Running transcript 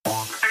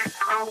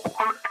One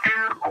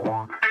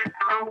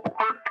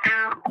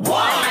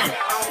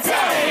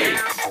Day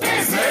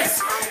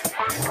Business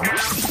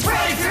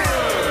Breakthrough!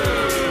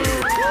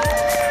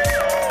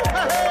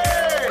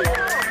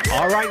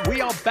 All right,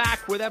 we are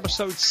back with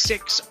episode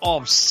 6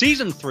 of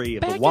season 3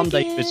 of the One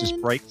Day Business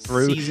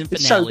Breakthrough. Season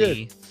It's so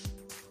finale. good.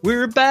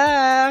 We're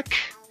back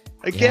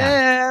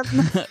again.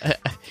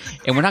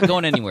 And we're not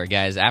going anywhere,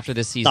 guys. After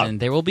this season,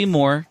 there will be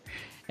more.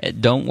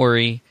 Don't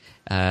worry.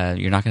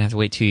 You're not going to have to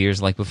wait 2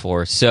 years like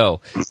before.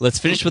 So let's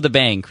finish with a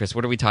bang. Chris,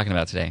 what are we talking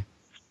about today?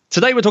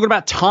 Today we're talking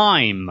about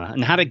time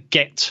and how to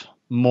get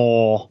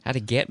more. How to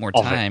get more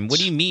of time. it. What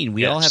do you mean?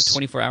 We all have Yes.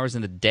 24 hours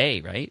in the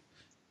day, right?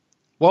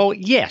 Well,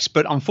 yes,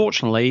 but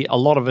unfortunately, a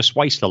lot of us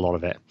waste a lot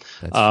of it.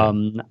 That's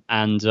true.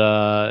 And,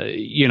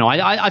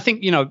 I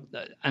think,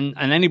 and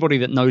anybody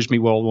that knows me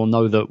well will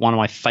know that one of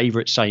my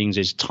favorite sayings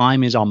is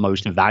time is our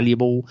most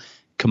valuable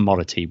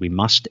commodity. We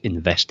must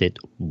invest it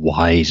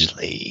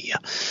wisely.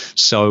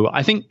 So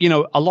I think,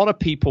 a lot of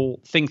people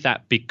think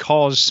that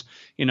because,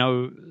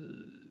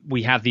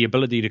 we have the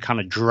ability to kind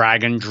of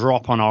drag and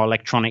drop on our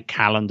electronic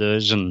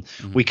calendars and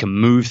we can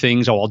move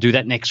things. Oh, I'll do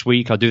that next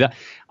week. I'll do that.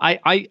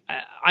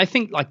 I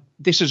think like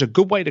this is a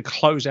good way to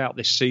close out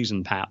this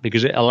season, Pat,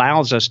 because it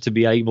allows us to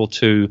be able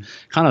to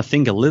kind of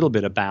think a little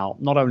bit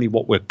about not only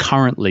what we're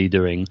currently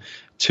doing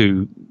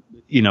to,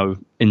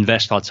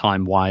 invest our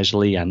time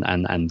wisely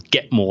and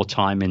get more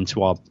time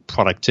into our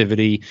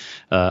productivity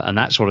and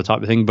that sort of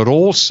type of thing, but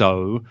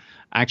also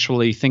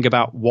actually think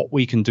about what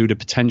we can do to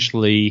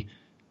potentially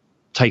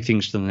take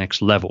things to the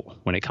next level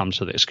when it comes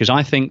to this. Because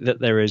I think that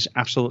there is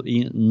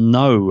absolutely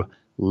no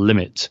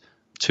limit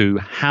to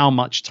how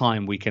much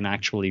time we can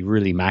actually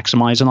really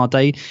maximize in our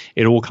day.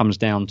 It all comes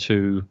down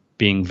to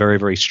being very,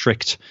 very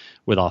strict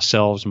with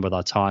ourselves and with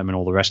our time and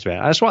all the rest of it.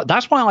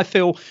 That's why I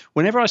feel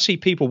whenever I see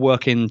people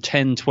working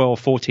 10, 12,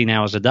 14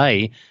 hours a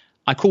day,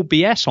 I call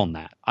BS on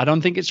that. I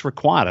don't think it's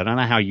required. I don't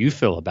know how you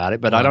feel about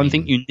it, but I don't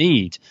think you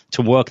need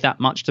to work that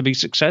much to be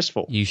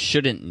successful. You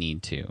shouldn't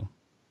need to.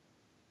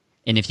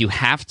 And if you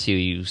have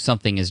to,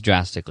 something is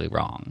drastically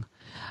wrong.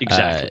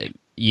 Exactly.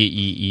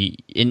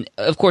 And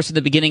of course, at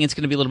the beginning, it's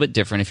going to be a little bit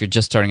different. If you're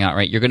just starting out,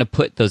 right, you're going to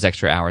put those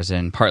extra hours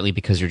in, partly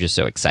because you're just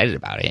so excited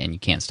about it and you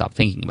can't stop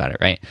thinking about it,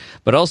 right?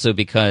 But also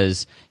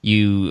because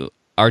you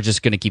are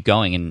just going to keep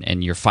going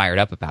and you're fired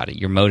up about it.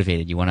 You're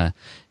motivated. You want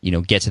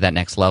to, get to that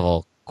next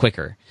level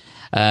quicker.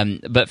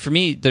 But for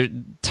me, the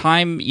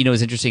time,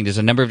 is interesting. There's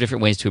a number of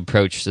different ways to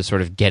approach the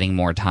sort of getting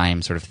more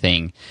time sort of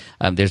thing.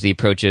 There's the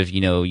approach of,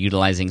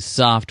 utilizing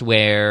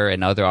software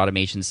and other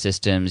automation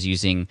systems,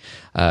 using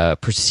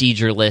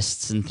procedure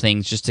lists and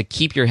things just to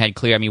keep your head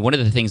clear. I mean, one of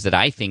the things that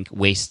I think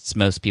wastes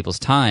most people's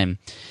time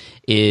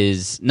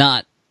is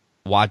not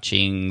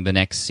watching the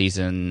next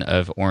season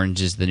of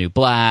Orange is the New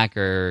Black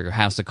or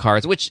House of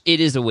Cards, which it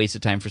is a waste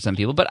of time for some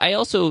people. But I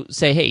also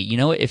say, hey,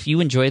 if you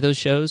enjoy those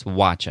shows,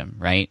 watch them,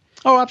 right?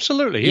 Oh,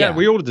 absolutely. Yeah, Yeah.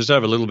 we all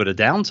deserve a little bit of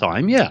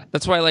downtime. Yeah.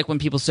 That's why I like when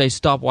people say,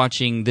 stop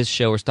watching this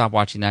show or stop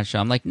watching that show.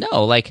 I'm like,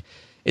 no, like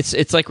it's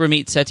like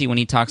Ramit Sethi when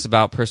he talks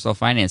about personal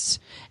finance.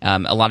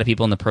 A lot of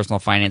people in the personal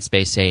finance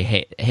space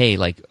say, hey,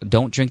 like,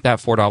 don't drink that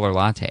 $4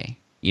 latte,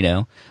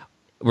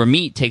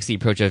 Ramit takes the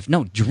approach of,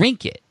 no,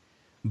 drink it.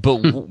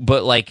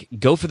 But like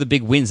go for the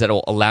big wins that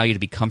will allow you to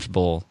be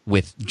comfortable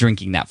with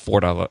drinking that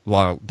 $4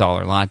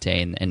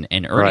 latte and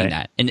earning Right.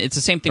 that. And it's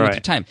the same thing with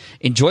your time.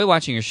 Enjoy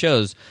watching your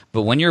shows,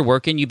 but when you're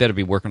working, you better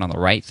be working on the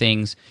right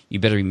things. You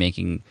better be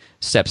making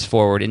steps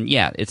forward. And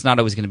yeah, it's not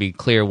always going to be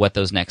clear what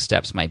those next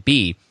steps might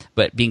be,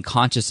 but being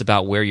conscious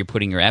about where you're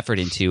putting your effort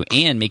into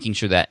and making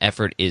sure that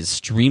effort is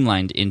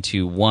streamlined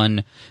into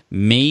one,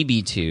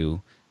 maybe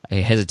two. I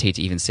hesitate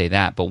to even say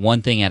that, but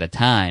one thing at a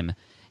time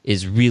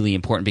is really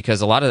important,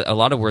 because a lot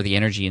of where the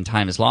energy and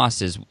time is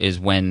lost is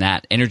when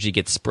that energy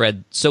gets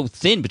spread so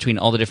thin between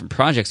all the different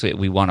projects that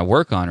we want to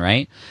work on,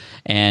 right?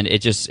 And it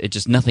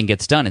just nothing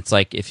gets done. It's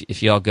like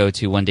if you all go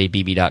to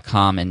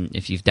onedaybb.com and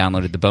if you've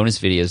downloaded the bonus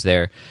videos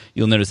there,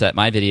 you'll notice that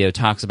my video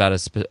talks about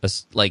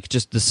like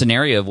just the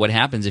scenario of what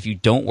happens if you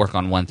don't work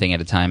on one thing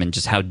at a time and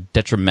just how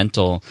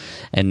detrimental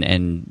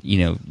and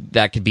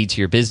that could be to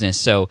your business.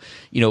 So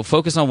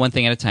focus on one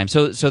thing at a time.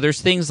 So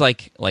there's things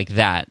like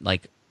that,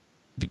 like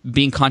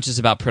being conscious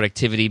about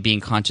productivity, being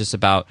conscious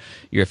about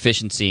your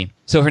efficiency.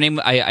 So her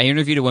name, I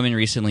interviewed a woman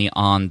recently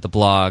on the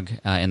blog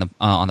and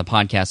on the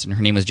podcast, and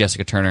her name was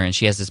Jessica Turner, and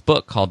she has this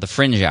book called The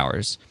Fringe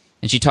Hours,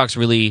 and she talks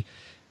really,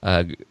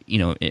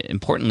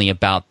 importantly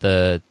about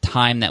the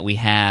time that we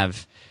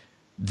have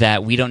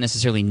that we don't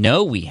necessarily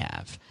know we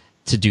have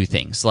to do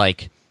things,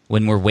 like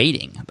when we're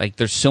waiting. Like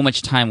there's so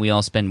much time we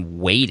all spend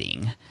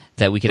waiting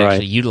that we could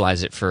actually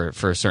utilize it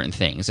for certain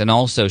things. And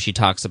also she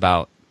talks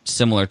about,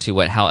 similar to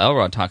what Hal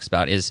Elrod talks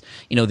about, is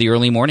the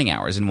early morning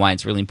hours and why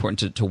it's really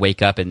important to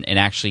wake up and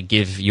actually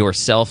give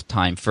yourself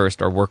time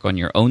first, or work on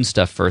your own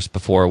stuff first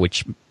before,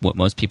 which what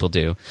most people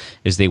do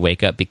is they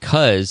wake up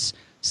because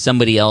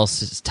somebody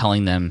else is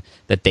telling them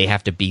that they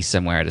have to be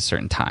somewhere at a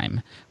certain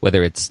time,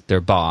 whether it's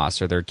their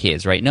boss or their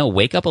kids, right? No,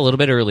 wake up a little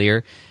bit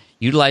earlier,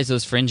 utilize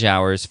those fringe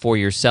hours for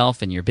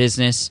yourself and your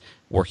business.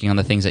 working on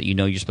the things that you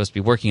know you're supposed to be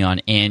working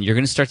on, and you're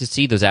going to start to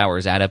see those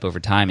hours add up over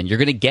time, and you're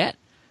going to get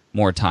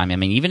more time. I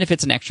mean, even if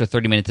it's an extra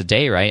 30 minutes a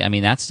day, right? I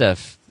mean, that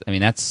stuff, I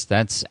mean,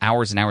 that's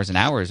hours and hours and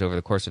hours over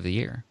the course of the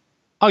year.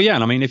 Oh, yeah.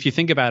 And I mean, if you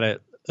think about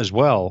it as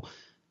well,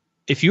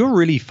 if you're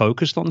really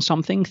focused on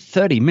something,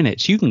 30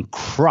 minutes, you can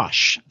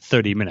crush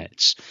 30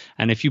 minutes.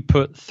 And if you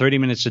put 30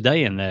 minutes a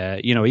day in there,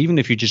 you know, even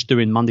if you're just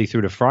doing Monday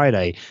through to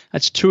Friday,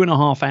 that's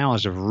 2.5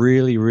 hours of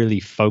really,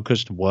 really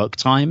focused work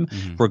time,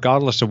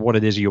 regardless of what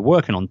it is you're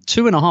working on.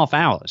 2.5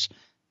 hours.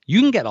 You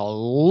can get a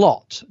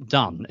lot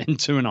done in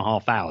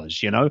 2.5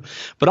 hours, you know.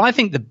 But I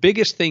think the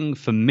biggest thing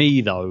for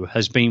me, though,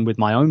 has been with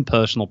my own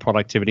personal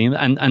productivity.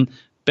 And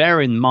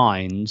bear in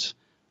mind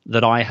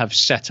that I have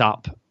set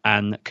up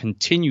and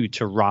continue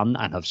to run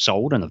and have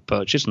sold and have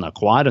purchased and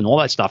acquired and all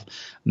that stuff,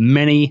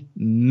 many,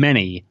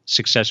 many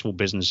successful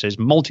businesses,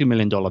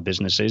 multi-million-dollar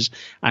businesses.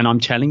 And I'm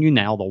telling you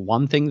now, the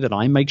one thing that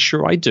I make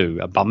sure I do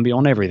above and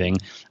beyond everything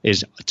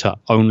is to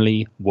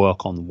only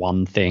work on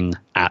one thing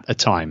at a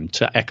time,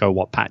 to echo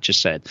what Pat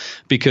just said,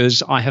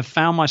 because I have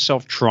found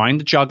myself trying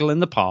to juggle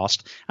in the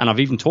past, and I've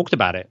even talked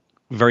about it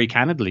very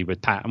candidly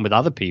with Pat and with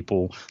other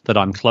people that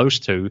I'm close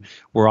to,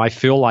 where I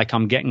feel like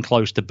I'm getting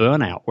close to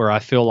burnout, where I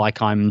feel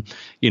like I'm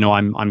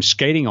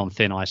skating on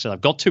thin ice. I've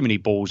got too many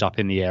balls up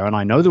in the air and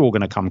I know they're all going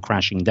to come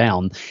crashing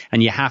down,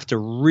 and you have to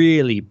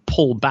really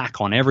pull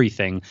back on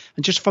everything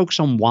and just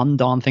focus on one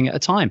darn thing at a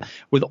time.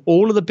 With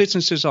all of the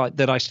businesses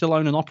that I still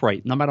own and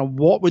operate, no matter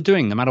what we're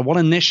doing, no matter what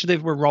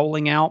initiative we're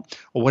rolling out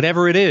or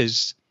whatever it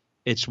is,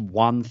 it's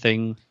one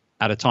thing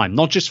at a time,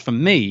 not just for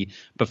me,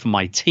 but for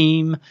my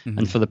team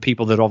and for the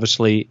people that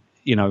obviously,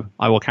 you know,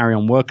 I will carry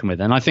on working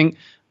with. And I think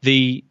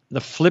the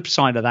flip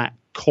side of that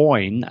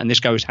coin, and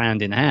this goes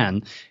hand in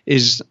hand,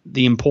 is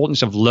the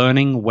importance of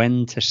learning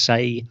when to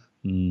say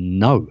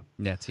no.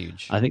 That's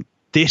huge. I think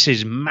this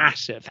is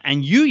massive.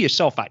 And you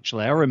yourself,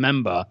 actually, I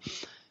remember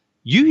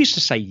you used to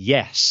say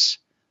yes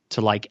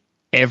to like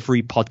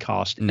every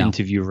podcast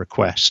interview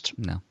request.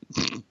 No.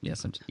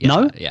 Yes.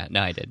 No?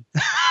 No, I did.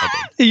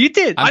 You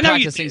did. I'm I know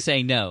practicing you did.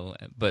 saying no,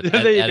 but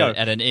there you go.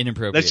 at an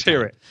inappropriate Let's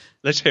hear time. it.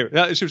 Let's hear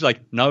it. She was like,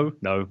 no.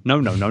 I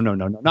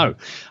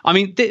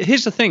mean,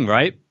 here's the thing,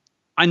 right?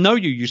 I know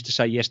you used to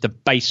say yes to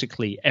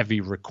basically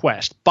every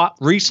request, but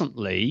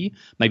recently,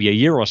 maybe a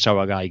year or so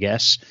ago, I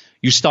guess,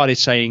 you started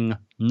saying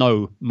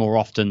no more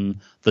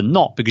often than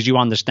not, because you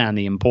understand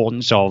the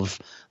importance of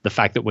the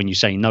fact that when you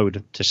say no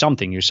to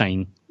something, you're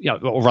saying, you know,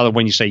 or rather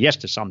when you say yes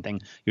to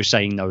something, you're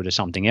saying no to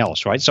something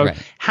else, right? So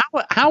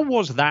how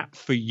was that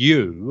for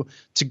you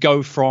to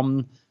go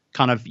from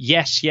kind of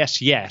yes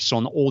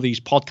on all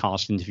these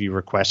podcast interview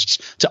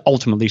requests to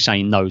ultimately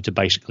saying no to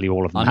basically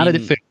all of them? How did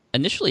it feel?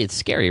 Initially, it's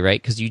scary,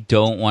 right? Because you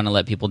don't want to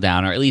let people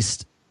down, or at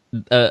least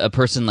a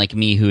person like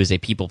me who is a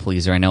people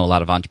pleaser. I know a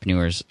lot of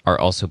entrepreneurs are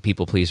also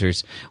people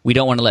pleasers. We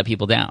don't want to let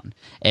people down.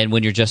 And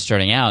when you're just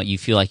starting out, you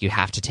feel like you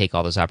have to take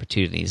all those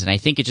opportunities. And I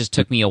think it just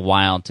took me a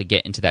while to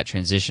get into that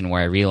transition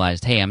where I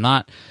realized, hey, I'm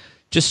not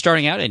just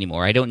starting out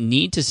anymore. I don't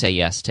need to say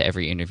yes to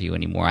every interview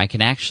anymore. I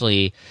can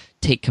actually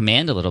take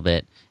command a little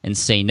bit and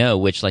say no,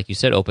 which, like you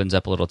said, opens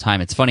up a little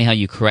time. It's funny how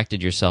you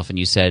corrected yourself and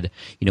you said,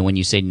 you know, when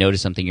you say no to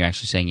something, you're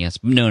actually saying yes.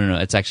 No.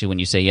 It's actually when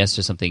you say yes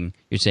to something,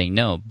 you're saying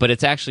no. But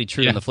it's actually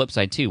true on the flip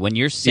side, too. When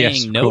you're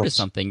saying no to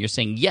something, you're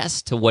saying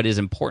yes to what is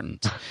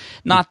important.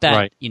 Not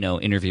that, you know,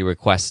 interview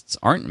requests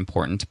aren't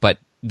important, but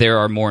there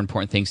are more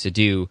important things to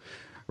do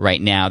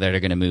right now that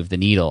are going to move the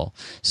needle.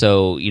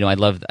 So, you know, I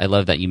love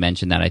that you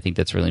mentioned that. I think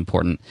that's really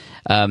important.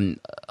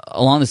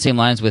 Along the same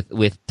lines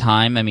with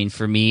time, I mean,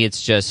 for me,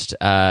 it's just,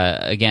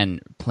 again,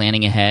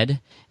 planning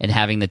ahead and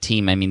having the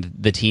team. I mean,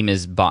 the team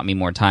has bought me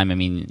more time. I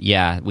mean,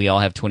 yeah, we all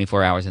have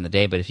 24 hours in the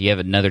day, but if you have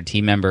another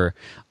team member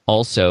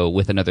also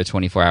with another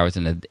 24 hours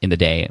in the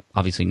day,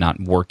 obviously not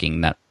working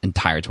that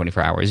entire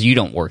 24 hours. You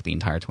don't work the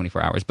entire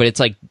 24 hours, but it's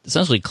like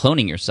essentially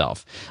cloning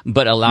yourself,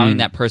 but allowing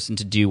that person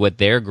to do what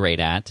they're great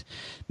at.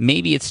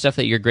 Maybe it's stuff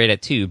that you're great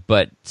at too,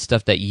 but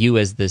stuff that you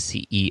as the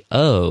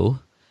CEO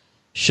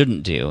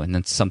shouldn't do. And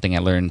that's something I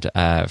learned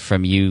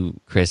from you,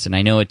 Chris. And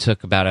I know it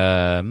took about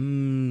 5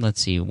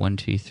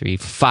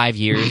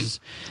 years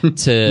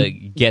to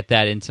get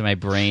that into my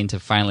brain, to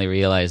finally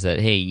realize that,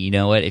 hey, you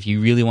know what? If you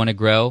really want to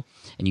grow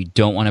and you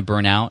don't want to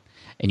burn out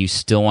and you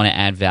still want to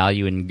add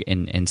value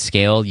and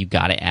scale, you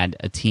got to add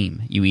a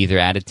team. You either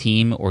add a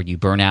team or you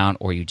burn out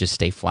or you just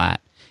stay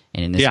flat.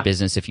 And in this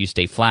business, if you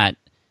stay flat,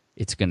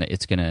 it's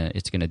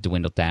gonna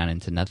dwindle down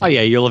into nothing. Oh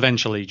yeah, you'll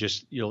eventually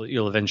just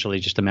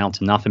amount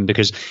to nothing,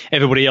 because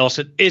everybody else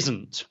that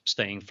isn't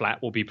staying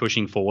flat will be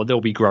pushing forward.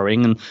 They'll be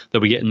growing and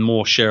they'll be getting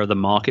more share of the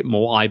market,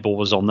 more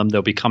eyeballs on them.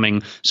 They're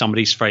becoming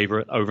somebody's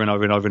favorite over and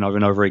over and over and over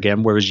and over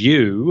again. Whereas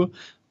you,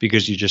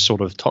 because you're just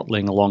sort of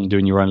toddling along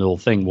doing your own little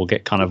thing, will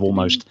get kind of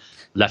almost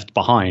left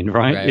behind,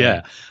 right?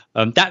 Yeah.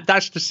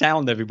 That's the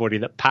sound, everybody,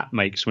 that Pat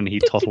makes when he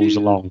toddles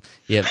along.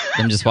 Yep,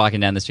 I'm just walking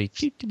down the street.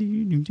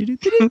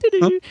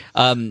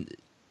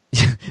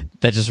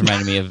 That just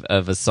reminded me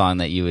of a song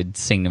that you would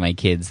sing to my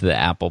kids, the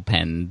Apple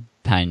Pen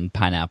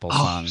pineapple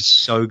song.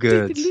 So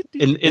good.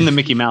 In the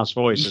Mickey Mouse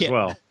voice as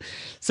well.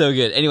 So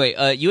good.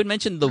 Anyway, you had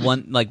mentioned the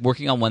one, like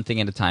working on one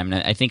thing at a time,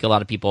 and I think a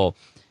lot of people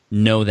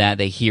know that.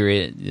 They hear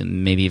it.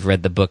 Maybe you've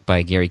read the book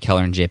by Gary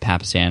Keller and Jay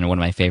Papasan, one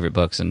of my favorite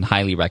books, and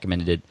highly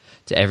recommended it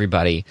to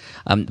everybody.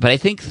 But I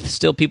think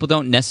still people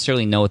don't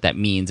necessarily know what that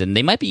means, and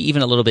they might be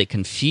even a little bit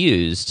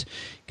confused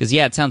because,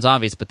 yeah, it sounds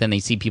obvious, but then they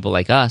see people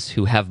like us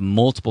who have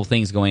multiple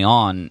things going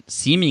on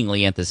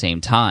seemingly at the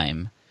same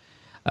time.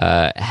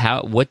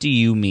 What do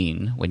you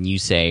mean when you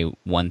say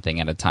one thing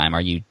at a time?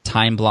 Are you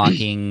time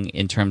blocking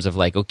in terms of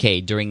like,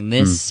 okay, during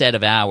this set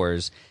of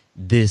hours,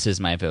 this is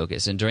my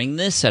focus, and during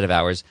this set of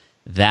hours,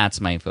 that's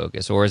my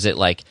focus? Or is it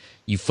like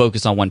you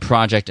focus on one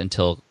project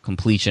until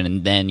completion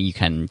and then you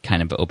can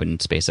kind of open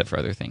space up for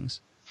other things?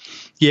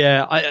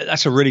 Yeah,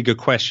 that's a really good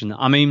question.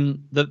 I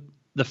mean,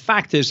 the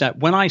fact is that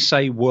when I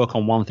say work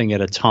on one thing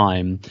at a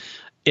time,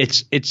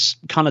 it's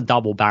kind of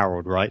double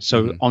barreled, right?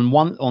 So on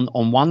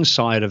one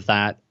side of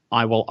that,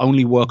 I will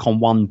only work on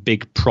one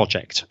big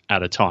project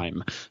at a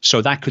time.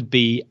 So that could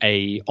be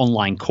a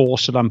online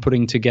course that I'm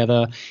putting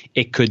together.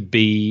 It could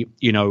be,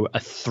 a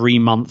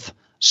 3-month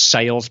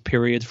sales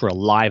period for a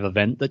live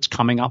event that's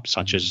coming up,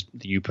 such as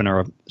the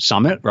Upreneur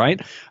Summit,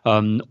 right?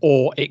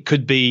 Or it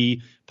could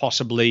be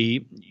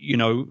possibly,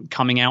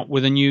 coming out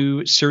with a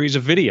new series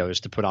of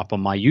videos to put up on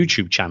my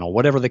YouTube channel,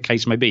 whatever the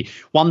case may be.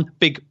 One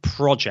big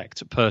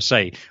project per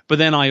se. But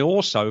then I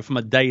also, from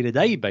a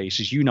day-to-day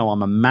basis,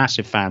 I'm a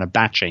massive fan of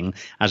batching,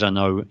 as I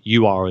know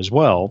you are as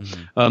well.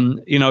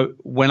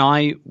 When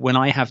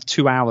I have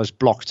 2 hours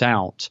blocked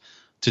out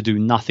to do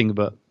nothing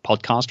but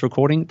podcast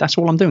recording, that's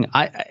all I'm doing.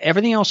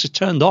 Everything else is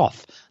turned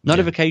off.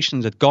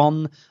 Notifications are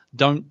gone.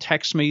 Don't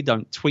text me.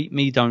 Don't tweet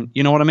me. Don't,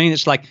 you know what I mean?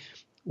 It's like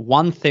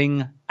one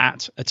thing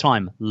at a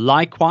time.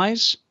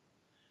 Likewise,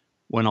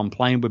 when I'm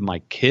playing with my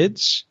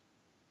kids,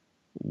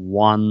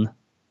 one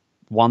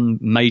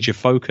major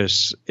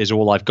focus is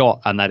all I've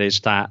got, and that is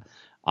that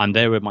I'm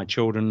there with my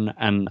children,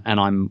 and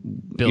I'm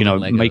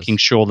building making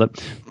sure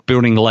that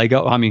building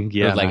Lego. I mean,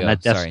 yeah, Lego. Man,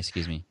 Sorry,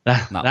 excuse me.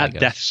 That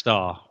Death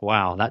Star.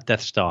 Wow, that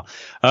Death Star.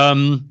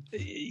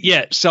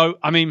 Yeah. So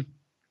I mean,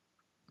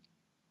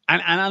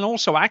 and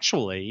also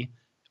actually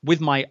with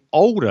my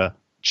older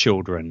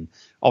children,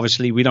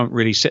 obviously we don't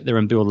really sit there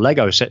and build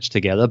Lego sets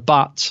together,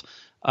 but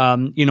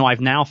I've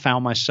now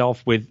found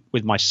myself with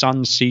my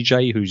son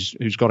CJ,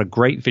 who's got a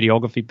great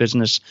videography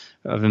business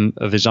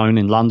of his own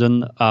in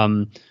London.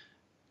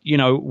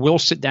 We'll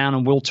sit down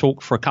and we'll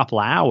talk for a couple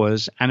of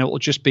hours, and it will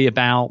just be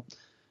about,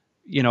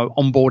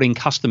 onboarding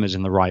customers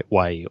in the right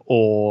way,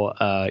 or,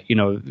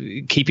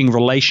 keeping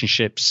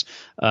relationships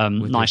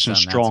nice and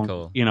strong,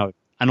 cool.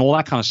 And all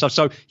that kind of stuff.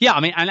 So, yeah, I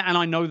mean, and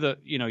I know that,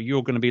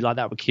 you're going to be like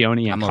that with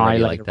Keone and Kai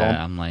later like that.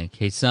 I'm like,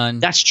 hey, son.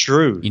 That's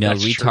true.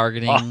 That's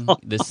retargeting, true.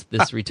 this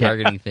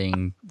retargeting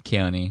thing,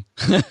 Keone.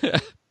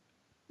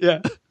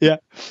 Yeah.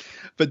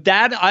 But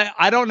Dad,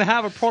 I don't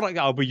have a product.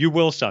 Oh, but you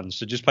will, son.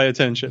 So just pay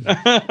attention.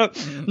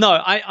 No,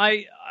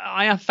 I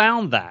have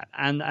found that,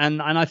 and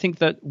I think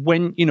that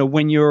when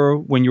you're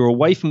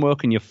away from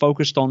work and you're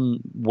focused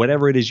on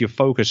whatever it is you're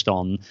focused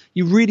on,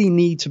 you really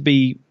need to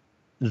be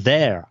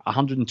there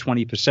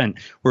 120%.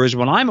 Whereas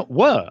when I'm at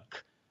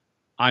work,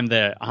 I'm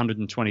there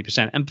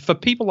 120%. And for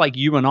people like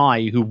you and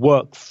I who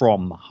work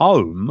from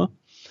home,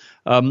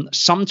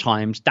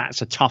 sometimes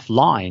that's a tough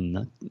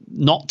line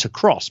not to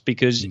cross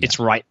because it's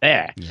right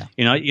there. Yeah.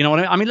 You know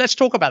what I mean? Let's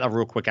talk about that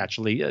real quick,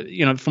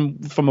 actually.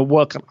 From a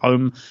work at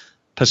home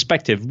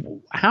perspective,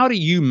 how do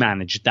you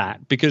manage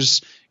that?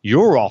 Because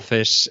your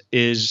office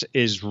is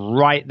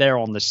right there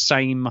on the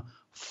same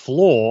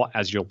floor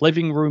as your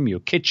living room, your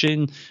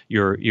kitchen,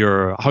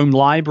 your home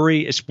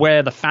library. It's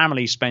where the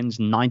family spends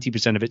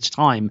 90% of its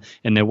time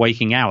in their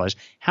waking hours.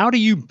 How do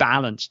you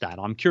balance that?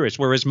 I'm curious.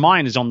 Whereas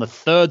mine is on the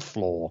 3rd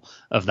floor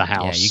of the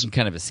house. Yeah, you can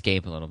kind of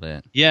escape a little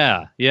bit.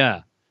 Yeah.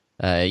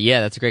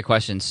 That's a great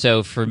question.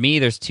 So for me,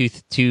 there's two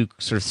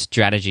sort of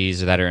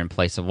strategies that are in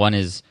place. So one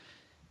is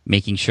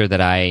making sure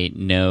that I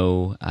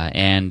know,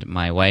 and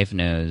my wife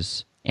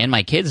knows, and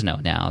my kids know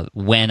now,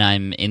 when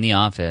I'm in the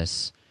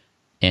office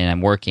and I'm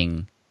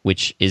working,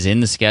 which is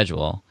in the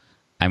schedule,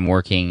 I'm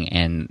working,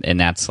 and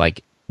that's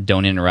like,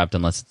 don't interrupt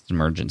unless it's an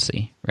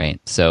emergency, right?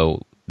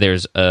 So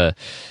there's a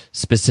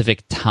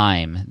specific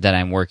time that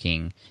I'm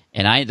working,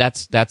 and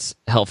that's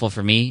helpful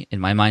for me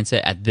in my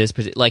mindset at this,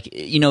 like,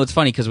 it's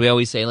funny because we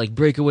always say, like,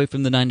 break away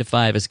from the 9 to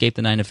 5, escape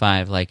the 9 to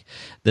 5. Like,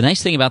 the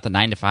nice thing about the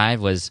 9 to 5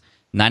 was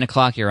 9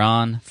 o'clock you're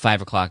on,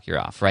 5 o'clock you're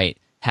off, right?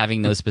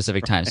 Having those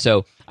specific times.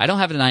 So I don't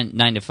have a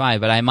 9 to 5,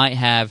 but I might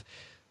have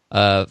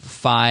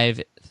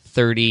 5:30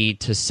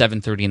 to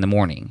 7:30 in the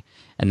morning,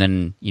 and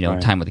then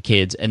right. Time with the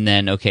kids, and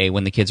then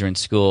when the kids are in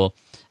school,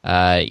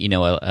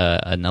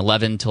 an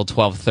 11 till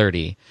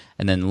 12:30,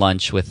 and then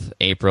lunch with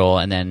April,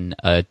 and then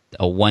a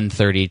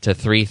 1:30 to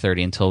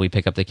 3:30 until we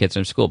pick up the kids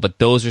from school. But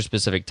those are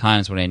specific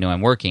times when I know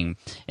I'm working.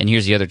 And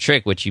here's the other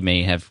trick, which you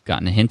may have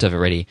gotten a hint of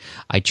already.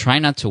 I try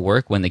not to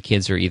work when the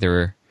kids are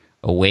either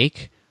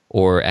awake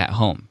or at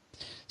home.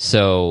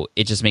 So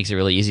it just makes it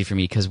really easy for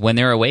me because when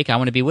they're awake, I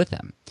want to be with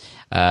them.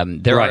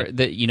 It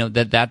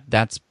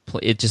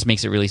just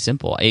makes it really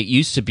simple. It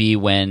used to be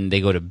when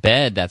they go to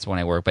bed, that's when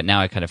I work, but now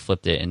I kind of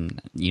flipped it,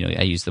 and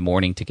I use the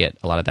morning to get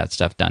a lot of that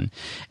stuff done.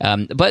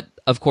 But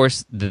of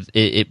course,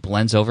 it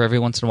blends over every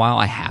once in a while.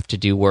 I have to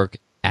do work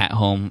at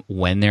home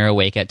when they're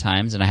awake at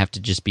times, and I have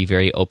to just be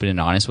very open and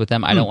honest with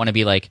them. I don't want to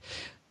be like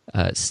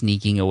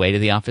sneaking away to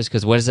the office,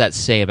 because what does that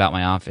say about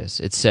my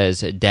office? It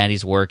says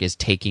Daddy's work is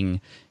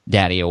taking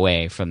Daddy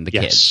away from the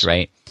kids,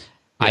 right? Yes.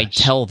 I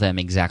tell them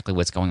exactly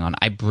what's going on.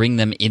 I bring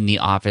them in the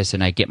office,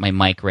 and I get my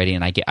mic ready,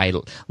 and I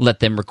let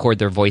them record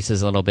their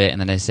voices a little bit,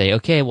 and then I say,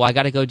 okay, well, I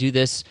got to go do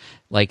this.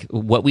 Like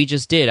what we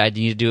just did, I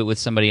need to do it with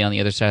somebody on the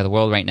other side of the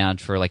world right now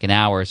for like an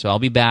hour, so I'll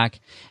be back.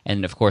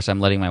 And of course, I'm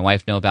letting my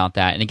wife know about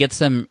that, and it gets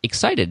them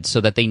excited so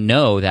that they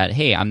know that,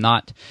 hey, I'm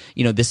not,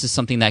 this is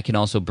something that can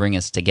also bring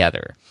us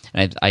together.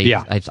 And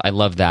I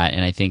love that,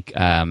 and I think.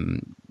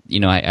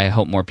 I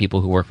hope more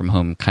people who work from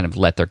home kind of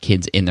let their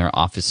kids in their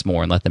office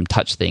more and let them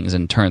touch things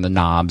and turn the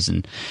knobs,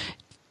 and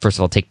first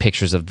of all, take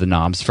pictures of the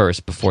knobs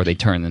first before they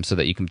turn them so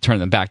that you can turn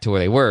them back to where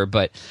they were.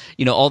 But,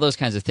 all those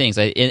kinds of things.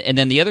 And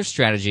then the other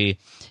strategy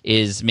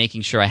is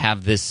making sure I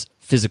have this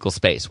physical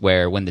space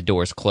where when the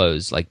doors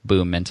close, like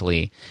boom,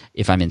 mentally,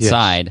 if I'm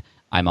inside,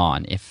 I'm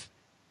on. If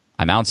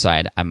I'm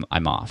outside, I'm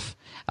off.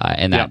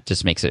 And that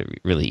just makes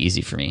it really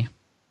easy for me.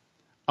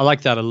 I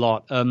like that a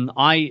lot.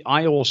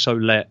 I also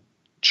let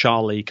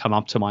Charlie come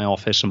up to my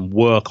office and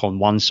work on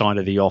one side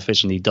of the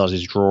office, and he does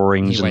his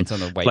drawings and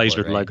plays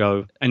with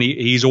Lego, and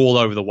he's all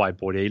over the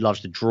whiteboard. He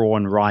loves to draw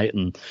and write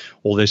and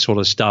all this sort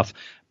of stuff.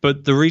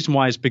 But the reason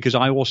why is because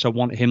I also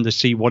want him to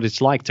see what it's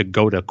like to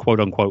go to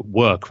quote unquote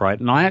work, right?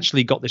 And I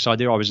actually got this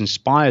idea. I was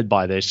inspired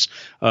by this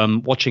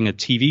watching a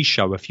TV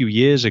show a few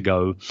years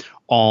ago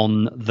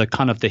on the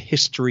kind of the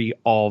history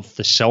of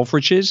the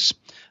Selfridges.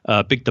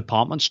 Big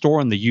department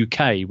store in the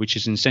UK, which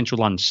is in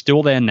central London,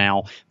 still there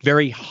now.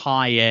 Very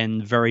high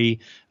end, very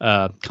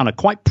kind of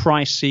quite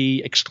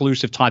pricey,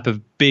 exclusive type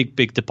of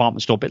big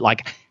department store, a bit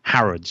like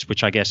Harrods,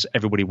 which I guess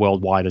everybody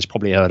worldwide has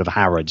probably heard of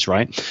Harrods,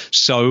 right?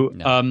 So,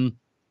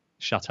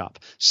 shut up.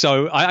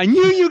 So I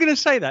knew you were going to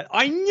say that.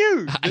 I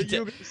knew that you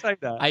were going to say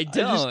that. I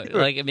don't.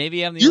 Like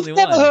maybe I'm the only one.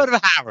 You've never heard of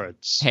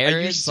Harrods?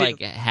 Harrods, like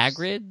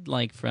Hagrid,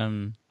 like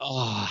from.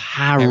 Oh,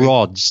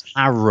 Harrods.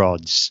 I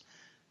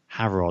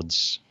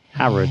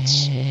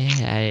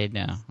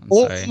know.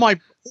 Sorry.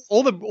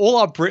 All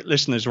our Brit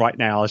listeners right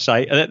now are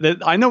saying,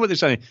 I know what they're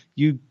saying.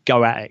 You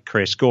go at it,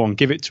 Chris. Go on,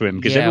 give it to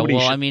him.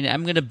 I mean,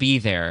 I'm going to be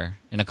there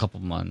in a couple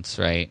months,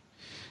 right?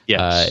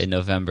 Yes. In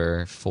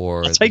November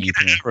for I'll take you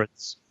to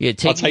Harrods. Yeah,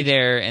 take me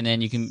there, and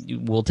then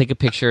we'll take a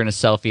picture and a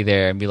selfie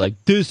there, and be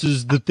like, "This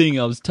is the thing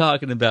I was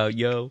talking about,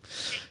 yo."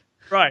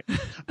 Right.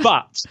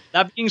 But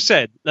that being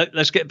said,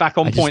 let's get back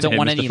on point. I just don't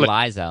want any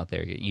lies out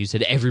there. You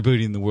said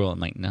everybody in the world. I'm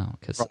like, no,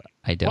 because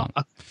I don't.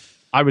 Well,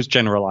 I was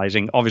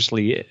generalizing,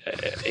 obviously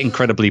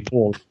incredibly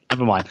poor.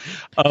 Never mind.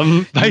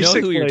 You know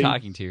who you're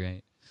talking to,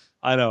 right?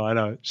 I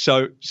know.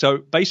 So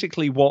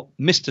basically what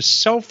Mr.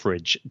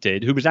 Selfridge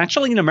did, who was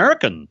actually an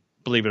American,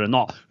 believe it or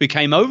not, who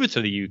came over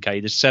to the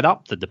UK to set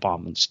up the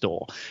department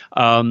store.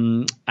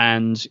 And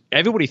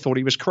everybody thought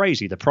he was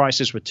crazy. The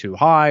prices were too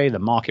high. The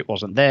market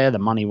wasn't there. The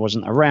money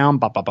wasn't around.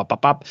 But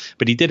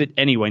he did it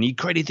anyway. And he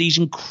created these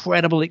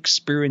incredible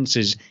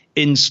experiences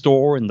in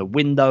store and the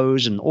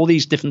windows and all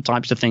these different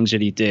types of things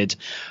that he did.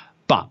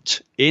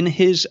 But in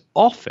his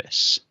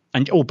office,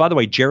 and by the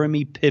way,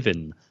 Jeremy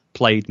Piven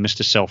played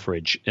Mr.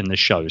 Selfridge in the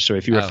show. So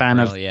if you're a fan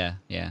of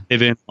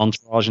Piven,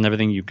 Entourage and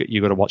everything, you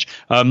got to watch.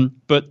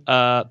 But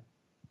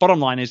bottom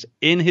line is,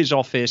 in his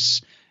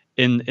office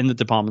in the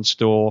department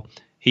store,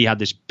 he had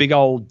this big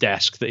old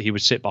desk that he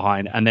would sit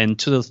behind, and then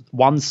to the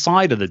one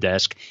side of the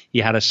desk he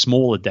had a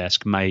smaller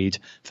desk made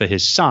for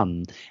his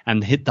son.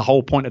 And the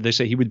whole point of this,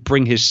 that he would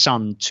bring his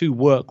son to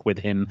work with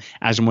him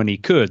as and when he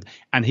could,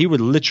 and he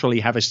would literally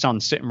have his son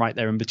sitting right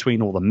there in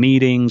between all the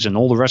meetings and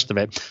all the rest of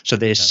it, so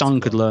that his son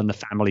could learn the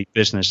family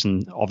business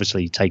and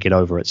obviously take it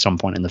over at some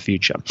point in the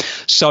future.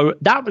 So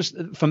that was,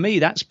 for me,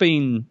 that's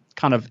been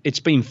it's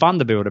been fun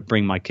to be able to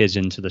bring my kids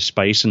into the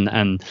space,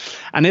 and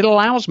it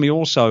allows me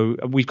also,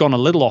 we've gone a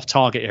little off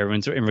target here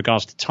in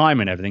regards to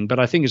time and everything, but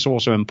I think it's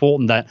also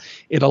important that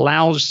it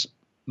allows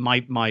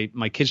my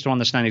kids to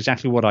understand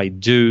exactly what I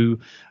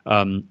do,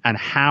 and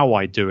how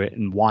I do it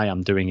and why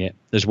I'm doing it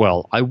as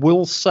well. I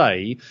will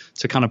say,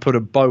 to kind of put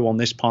a bow on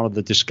this part of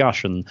the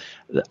discussion,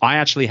 I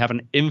actually have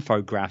an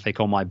infographic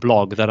on my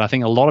blog that I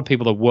think a lot of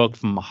people that work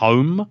from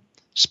home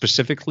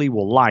specifically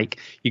will like.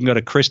 You can go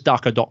to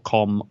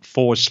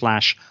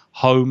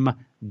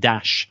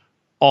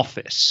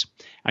chrisducker.com/home-office,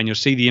 and you'll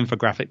see the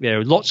infographic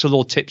there. Lots of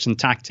little tips and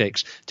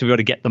tactics to be able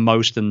to get the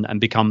most and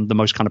become the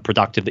most kind of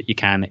productive that you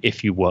can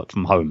if you work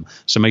from home.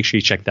 So make sure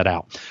you check that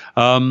out.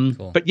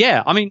 Cool. But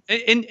yeah, I mean,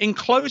 in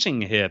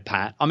closing here,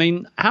 Pat, I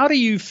mean, how do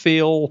you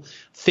feel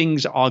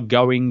things are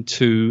going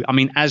to, I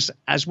mean, as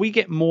we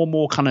get more and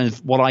more kind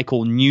of what I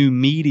call new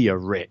media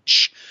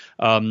rich,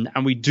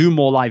 and we do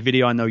more live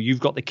video. I know you've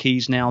got the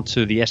keys now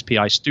to the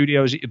SPI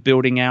studios that you're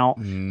building out.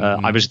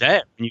 I was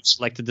there when you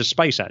selected the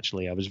space,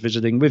 actually. I was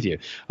visiting with you.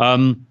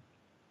 How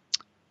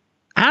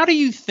do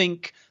you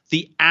think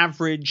the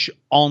average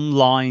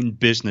online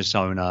business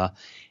owner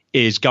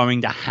is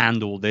going to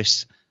handle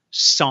this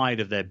side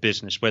of their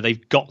business, where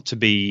they've got to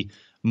be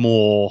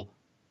more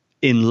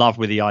in love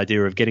with the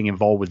idea of getting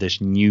involved with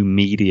this new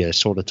media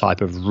sort of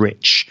type of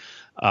rich,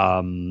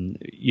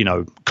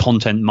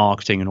 content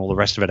marketing and all the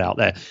rest of it out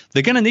there?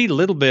 They're going to need a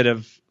little bit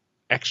of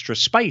extra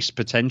space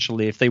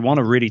potentially if they want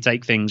to really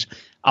take things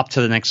up to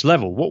the next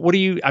level. What do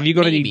you have? You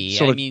got any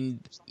sort of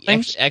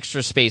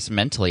extra space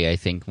mentally? I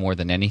think more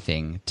than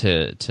anything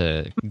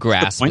to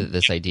grasp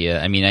this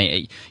idea. I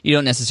mean, you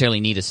don't necessarily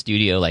need a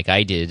studio like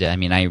I did. I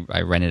mean,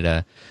 I rented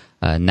a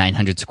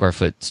 900 square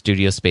foot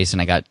studio space,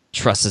 and I got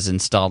trusses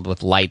installed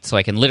with lights, so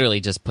I can literally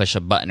just push a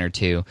button or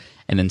two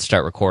and then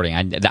start recording.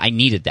 I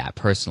needed that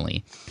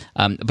personally,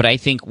 but I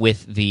think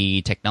with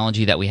the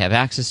technology that we have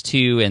access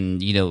to,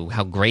 and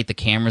how great the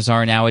cameras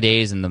are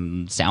nowadays, and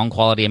the sound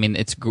quality, I mean,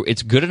 it's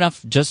good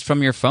enough just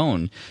from your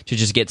phone to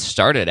just get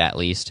started, at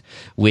least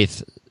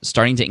with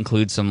starting to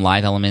include some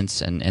live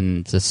elements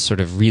and this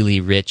sort of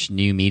really rich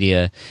new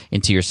media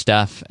into your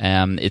stuff.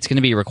 It's going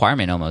to be a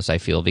requirement almost, I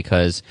feel,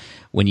 because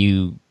when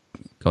you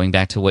going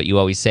back to what you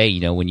always say,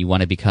 when you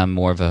want to become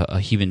more of a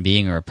human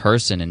being or a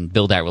person and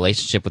build that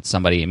relationship with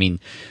somebody, I mean,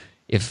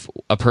 if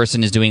a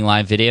person is doing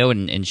live video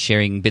and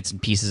sharing bits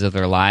and pieces of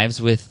their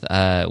lives with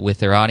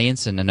their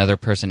audience, and another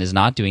person is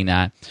not doing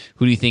that,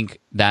 who do you think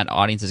that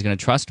audience is going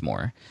to trust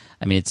more?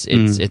 I mean,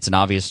 it's an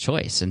obvious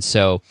choice. And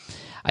so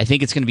I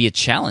think it's going to be a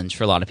challenge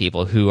for a lot of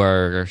people who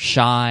are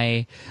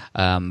shy,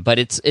 but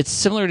it's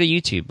similar to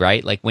YouTube,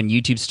 right? Like when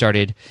YouTube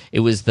started, it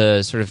was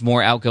the sort of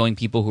more outgoing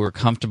people who were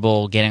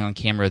comfortable getting on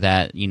camera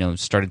that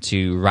started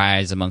to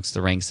rise amongst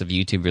the ranks of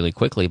YouTube really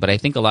quickly. But I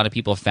think a lot of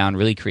people found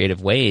really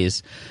creative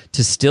ways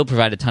to still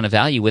provide a ton of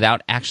value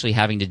without actually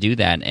having to do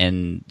that,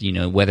 and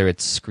whether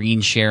it's screen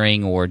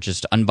sharing or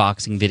just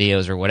unboxing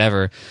videos or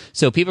whatever.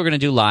 So people are going to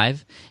do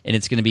live, and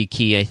it's going to be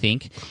key, I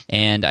think,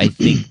 and I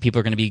think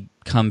people are going to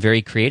become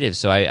very creative.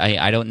 So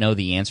I don't know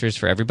the answers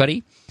for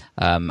everybody.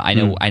 I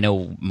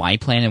know my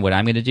plan and what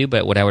I'm going to do,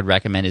 but what I would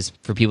recommend is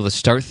for people to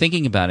start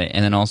thinking about it,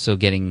 and then also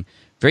getting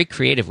very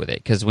creative with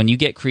it. Because when you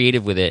get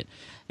creative with it,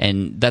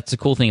 and that's the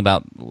cool thing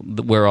about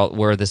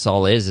where this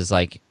all is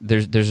like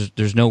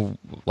there's no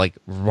like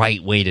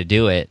right way to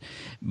do it,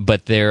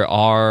 but there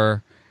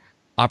are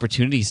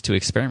opportunities to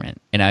experiment.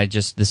 And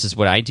this is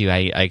what I do.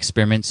 I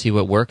experiment, see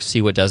what works,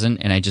 see what doesn't,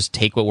 and I just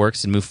take what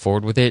works and move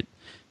forward with it,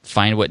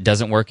 find what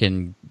doesn't work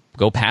and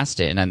go past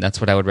it. And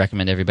that's what I would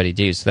recommend everybody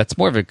do. So that's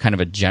more of a kind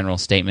of a general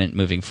statement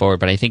moving forward,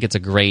 but I think it's a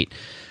great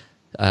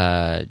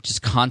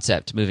just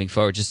concept moving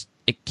forward. Just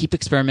keep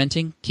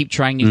experimenting, keep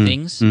trying new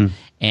things.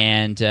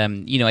 And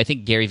I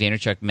think Gary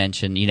Vaynerchuk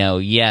mentioned,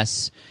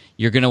 yes,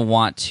 you're going to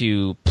want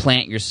to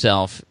plant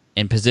yourself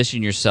and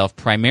position yourself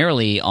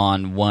primarily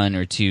on one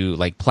or two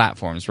like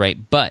platforms, right?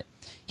 But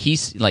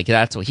he's like,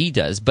 that's what he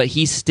does, but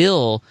he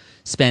still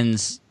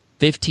spends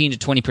 15 to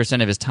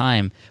 20% of his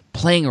time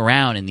playing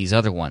around in these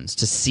other ones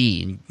to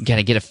see and kind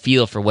of get a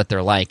feel for what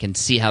they're like and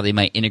see how they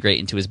might integrate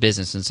into his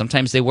business. And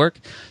sometimes they work,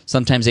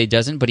 sometimes they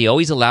doesn't, but he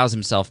always allows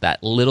himself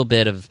that little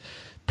bit of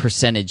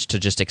percentage to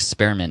just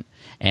experiment.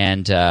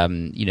 And,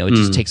 it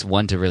just takes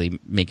one to really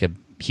make a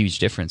huge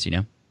difference,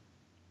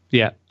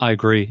 Yeah, I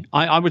agree.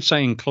 I would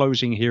say in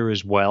closing here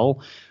as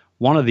well,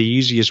 one of the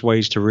easiest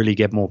ways to really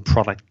get more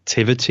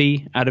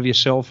productivity out of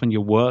yourself and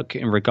your work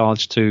in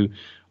regards to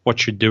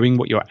what you're doing,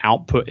 what your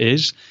output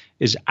is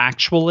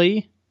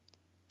actually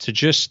to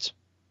just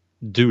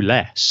do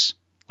less,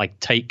 like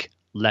take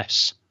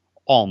less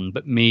on,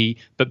 but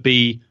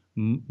be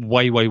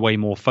way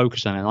more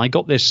focused on it. And I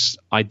got this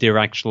idea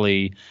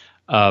actually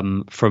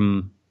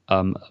from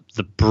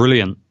the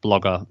brilliant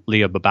blogger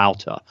Leah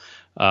Babauta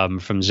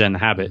from Zen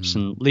Habits,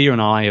 and Leah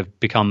and I have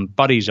become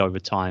buddies over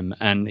time.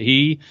 And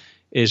he's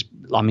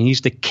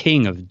the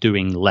king of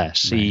doing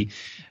less. Right.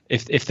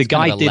 If the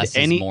guy did less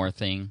any more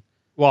thing.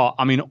 Well,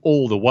 I mean,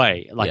 all the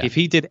way. Like if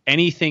he did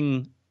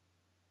anything,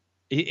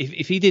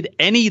 if he did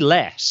any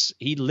less,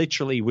 he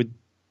literally would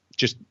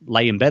just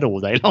lay in bed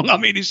all day long. I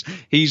mean,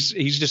 he's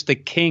just the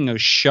king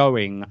of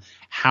showing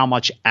how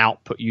much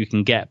output you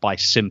can get by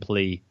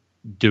simply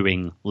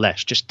doing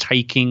less, just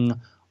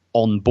taking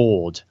on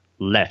board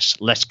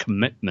less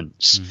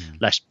commitments,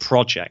 less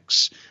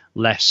projects,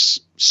 less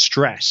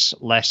stress,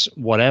 less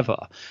whatever.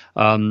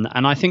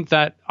 And I think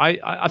that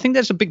I think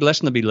there's a big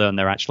lesson to be learned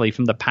there actually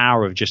from the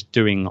power of just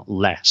doing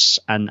less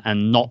and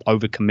not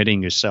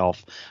overcommitting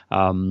yourself.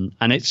 And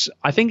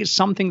I think it's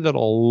something that a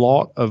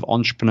lot of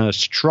entrepreneurs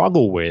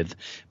struggle with,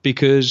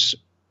 because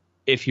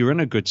if you're in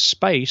a good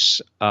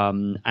space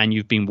and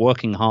you've been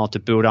working hard to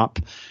build up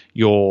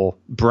your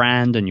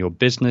brand and your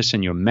business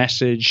and your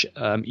message,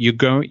 you're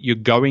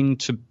going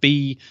to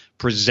be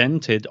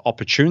presented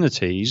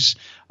opportunities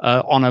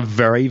on a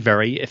very,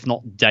 very, if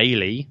not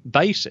daily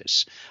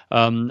basis.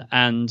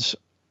 And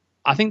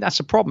I think that's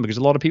a problem because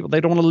a lot of people,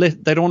 they don't want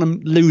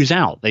to lose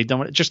out. They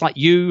don't, just like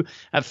you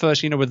at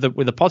first, with the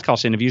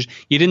podcast interviews,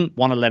 you didn't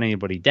want to let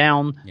anybody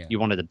down. Yeah. You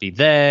wanted to be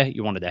there.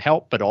 You wanted to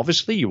help, but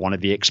obviously you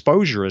wanted the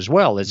exposure as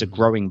well as a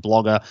growing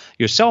blogger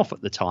yourself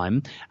at the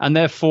time. And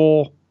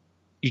therefore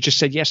you just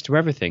said yes to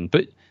everything.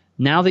 But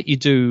now that you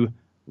do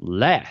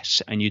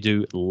less and you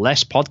do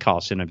less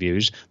podcast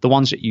interviews, the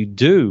ones that you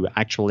do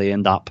actually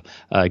end up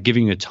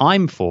giving you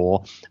time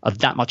for are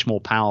that much more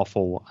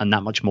powerful and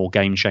that much more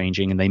game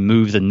changing, and they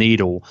move the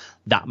needle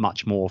that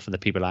much more for the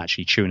people that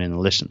actually tune in and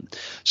listen.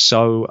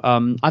 So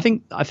I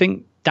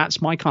think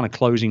that's my kind of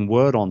closing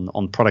word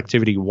on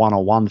productivity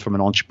 101 from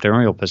an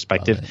entrepreneurial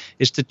perspective,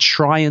 is to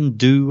try and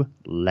do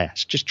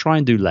less. Just try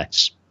and do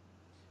less.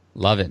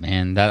 Love it,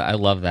 man. I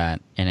love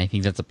that, and I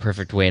think that's a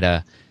perfect way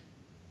to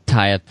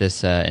tie up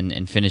this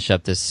and finish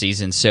up this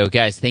season. So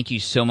guys, thank you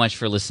so much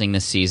for listening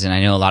this season. I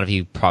know a lot of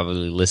you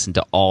probably listened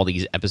to all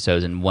these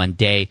episodes in one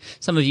day.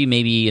 Some of you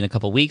maybe in a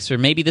couple weeks, or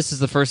maybe this is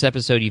the first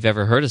episode you've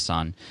ever heard us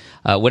on.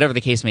 Whatever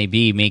the case may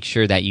be, make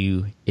sure that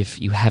you, if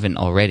you haven't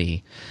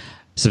already,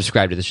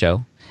 subscribe to the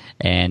show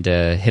and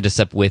hit us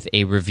up with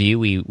a review.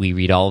 We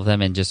read all of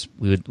them, and just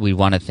we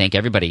want to thank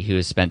everybody who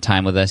has spent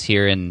time with us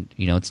here. And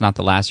it's not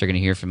the last you're going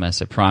to hear from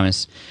us, I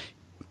promise.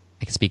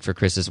 I can speak for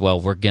Chris as well.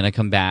 We're going to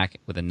come back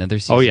with another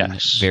season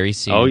very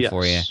soon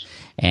for you,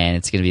 and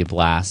it's going to be a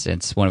blast.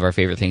 It's one of our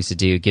favorite things to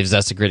do. It gives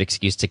us a great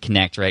excuse to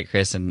connect, right,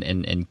 Chris?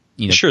 And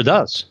sure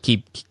does.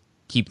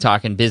 Keep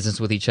talking business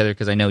with each other,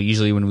 because I know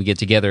usually when we get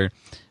together,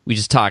 we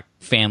just talk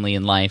family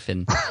and life,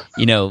 and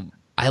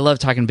I love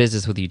talking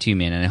business with you too,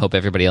 man, and I hope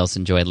everybody else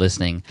enjoyed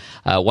listening.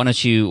 Why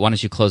don't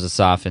you close us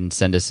off and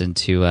send us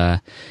into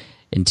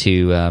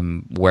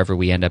wherever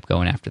we end up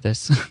going after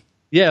this?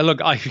 Yeah,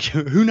 look,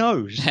 who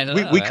knows?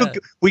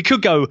 We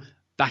could go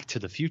Back to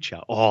the Future.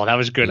 Oh, that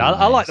was good. Ooh,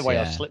 I like the way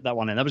I slipped that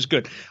one in. That was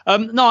good.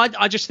 No,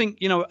 I just think,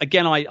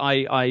 again,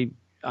 I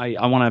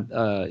want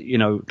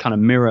to, kind of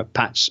mirror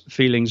Pat's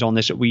feelings on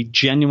this. We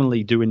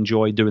genuinely do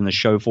enjoy doing the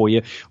show for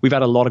you. We've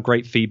had a lot of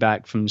great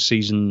feedback from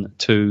season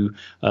 2,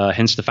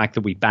 hence the fact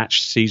that we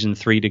batched season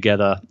 3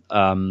 together,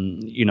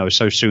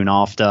 so soon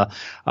after.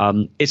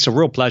 It's a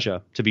real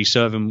pleasure to be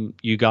serving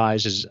you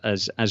guys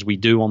as we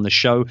do on the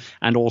show,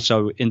 and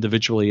also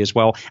individually as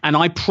well. And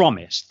I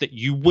promise that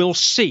you will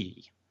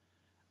see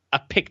a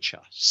picture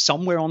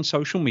somewhere on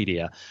social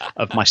media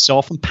of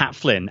myself and Pat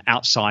Flynn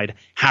outside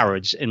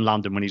Harrods in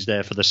London when he's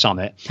there for the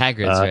summit.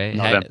 Hagrid's,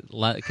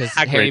 right? Because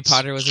Harry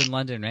Potter was in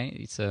London,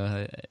 right?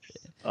 So,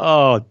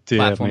 oh dear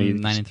platform me.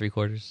 9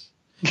 3/4.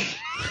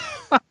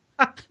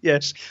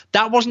 Yes,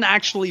 that wasn't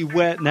actually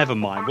where. Never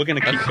mind. We're going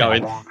to keep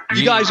going.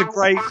 You guys are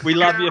great. We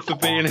love you for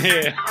being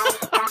here.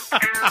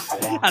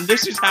 And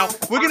this is how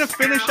we're going to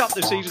finish up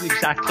the season,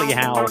 exactly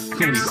how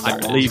I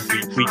believe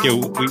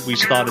we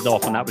started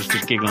off, and that was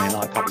just giggling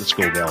like a couple of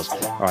schoolgirls.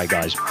 All right,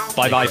 guys.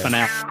 Bye-bye for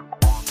now.